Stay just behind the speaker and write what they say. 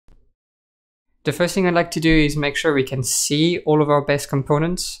The first thing I'd like to do is make sure we can see all of our base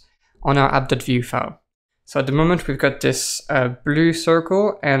components on our app.vue file. So at the moment we've got this blue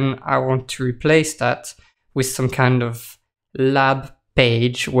circle, and I want to replace that with some kind of lab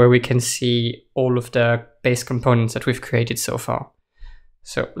page where we can see all of the base components that we've created so far.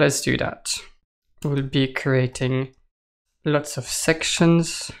 So let's do that. We'll be creating lots of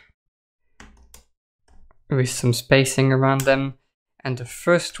sections with some spacing around them. And the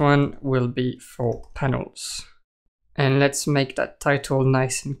first one will be for panels. And let's make that title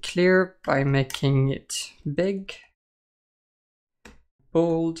nice and clear by making it big,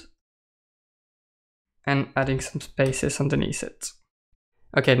 bold, and adding some spaces underneath it.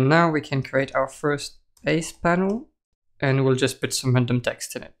 Okay, now we can create our first base panel, and we'll just put some random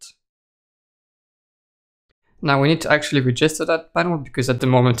text in it. Now we need to actually register that panel because at the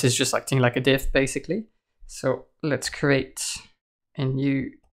moment it's just acting like a div basically. So let's create a new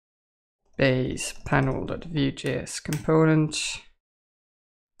base panel.vue.js component.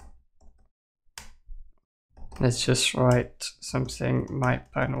 Let's just write something my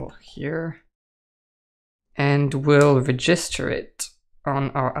panel here, and we'll register it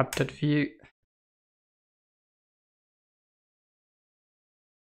on our app.vue.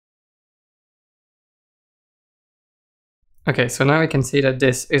 Okay, so now we can see that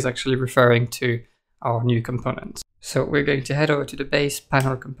this is actually referring to our new component. So we're going to head over to the base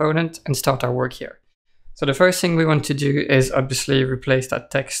panel component and start our work here. So the first thing we want to do is obviously replace that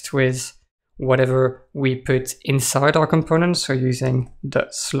text with whatever we put inside our component, so using the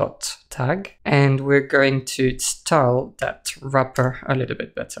slot tag. And we're going to style that wrapper a little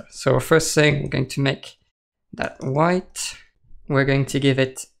bit better. So first thing, we're going to make that white. We're going to give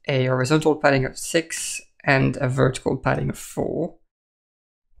it a horizontal padding of 6 and a vertical padding of 4.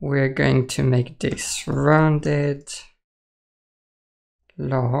 We're going to make this rounded,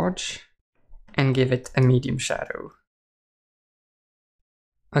 large, and give it a medium shadow.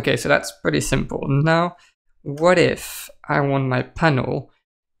 Okay, so that's pretty simple. Now, what if I want my panel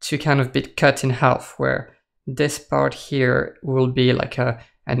to kind of be cut in half, where this part here will be like an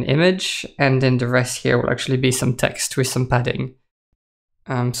image, and then the rest here will actually be some text with some padding.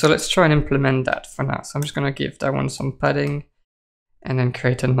 So let's try and implement that for now. So I'm just going to give that one some padding, and then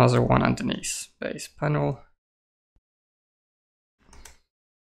create another one underneath. Base panel.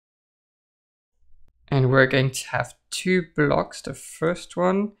 And we're going to have 2 blocks. The first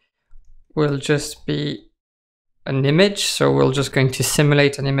one will just be an image. So we're just going to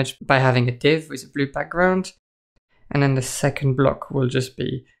simulate an image by having a div with a blue background. And then the second block will just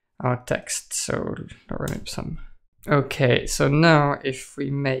be our text. So I'll remove some. Okay, so now if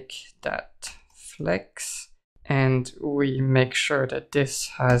we make that flex, and we make sure that this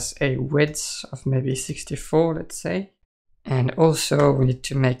has a width of maybe 64, let's say. And also we need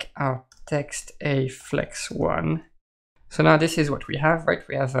to make our text a flex 1. So now this is what we have, right?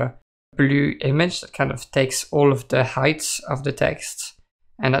 We have a blue image that kind of takes all of the heights of the text,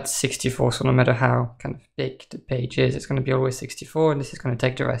 and that's 64. So no matter how kind of big the page is, it's going to be always 64, and this is going to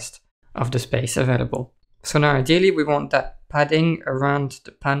take the rest of the space available. So now ideally we want that padding around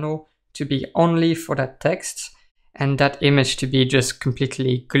the panel to be only for that text, and that image to be just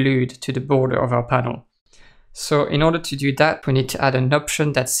completely glued to the border of our panel. So in order to do that, we need to add an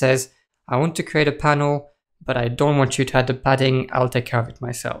option that says, I want to create a panel, but I don't want you to add the padding, I'll take care of it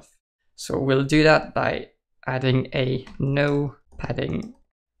myself. So we'll do that by adding a no padding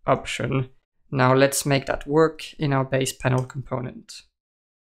option. Now let's make that work in our base panel component.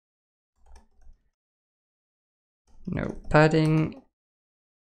 No padding.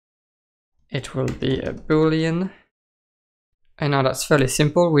 It will be a boolean. And now that's fairly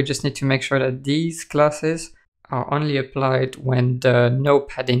simple. We just need to make sure that these classes are only applied when the no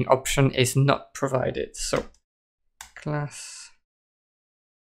padding option is not provided. So class.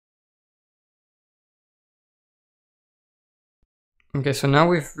 Okay, so now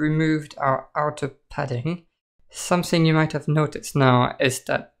we've removed our outer padding. Something you might have noticed now is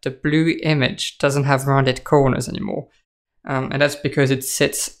that the blue image doesn't have rounded corners anymore. And that's because it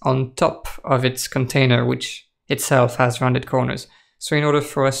sits on top of its container, which itself has rounded corners. So in order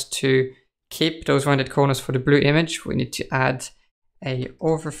for us to keep those rounded corners for the blue image, we need to add a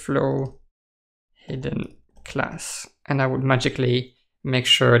overflow hidden class. And I would magically make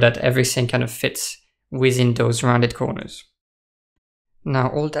sure that everything kind of fits within those rounded corners. Now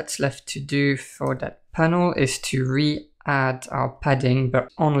all that's left to do for that panel is to re-add our padding, but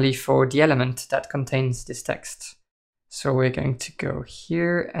only for the element that contains this text. So we're going to go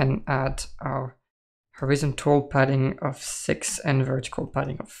here and add our horizontal padding of 6 and vertical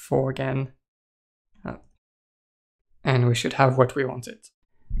padding of 4 again. And we should have what we wanted.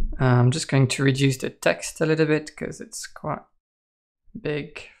 I'm just going to reduce the text a little bit because it's quite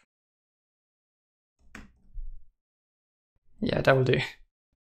big. Yeah, that will do.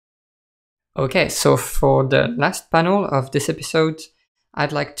 Okay, so for the last panel of this episode,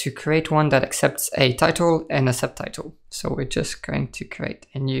 I'd like to create one that accepts a title and a subtitle. So we're just going to create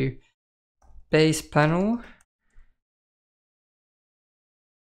a new base panel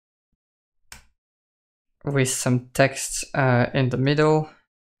with some text in the middle.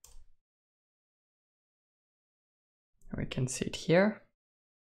 We can see it here.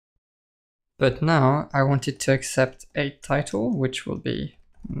 But now I want it to accept a title, which will be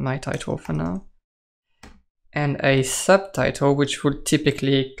my title for now, and a subtitle, which would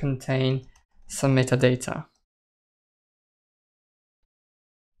typically contain some metadata.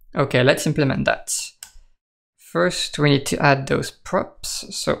 Okay, let's implement that. First, we need to add those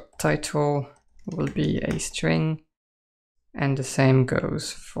props. So title will be a string, and the same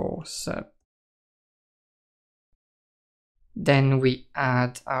goes for sub. Then we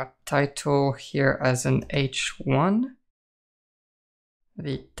add our title here as an h1,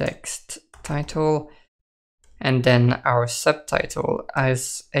 the text title, and then our subtitle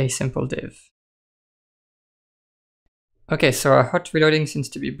as a simple div. Okay, so our hot reloading seems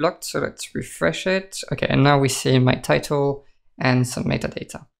to be blocked, so let's refresh it. Okay, and now we see my title and some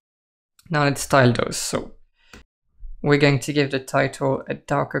metadata. Now let's style those. So we're going to give the title a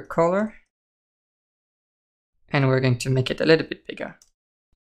darker color, and we're going to make it a little bit bigger.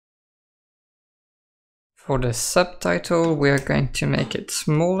 For the subtitle, we're going to make it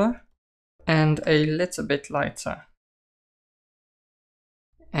smaller and a little bit lighter.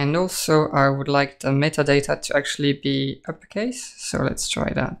 And also I would like the metadata to actually be uppercase, so let's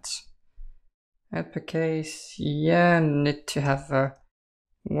try that. Uppercase, yeah, need to have a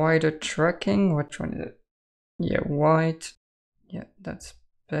wider tracking. Which one is it? Yeah, wide. Yeah, that's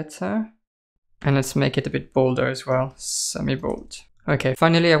better. And let's make it a bit bolder as well, semi-bold. Okay,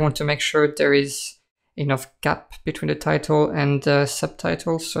 finally I want to make sure there is enough gap between the title and the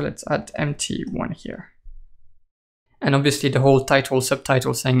subtitle, so let's add empty one here. And obviously the whole title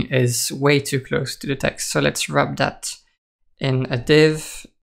subtitle thing is way too close to the text, so let's wrap that in a div,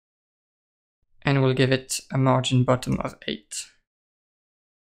 and we'll give it a margin bottom of 8.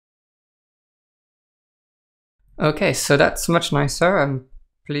 Okay, so that's much nicer. I'm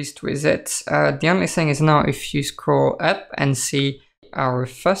pleased with it. The only thing is now if you scroll up and see our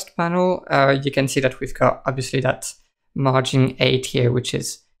first panel, you can see that we've got obviously that margin 8 here, which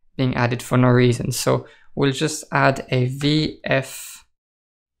is being added for no reason. So we'll just add a VF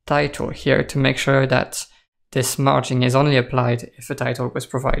title here to make sure that this margin is only applied if a title was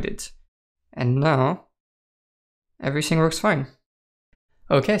provided. And now everything works fine.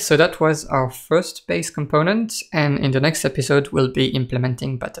 Okay, so that was our first base component, and in the next episode we'll be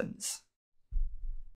implementing buttons.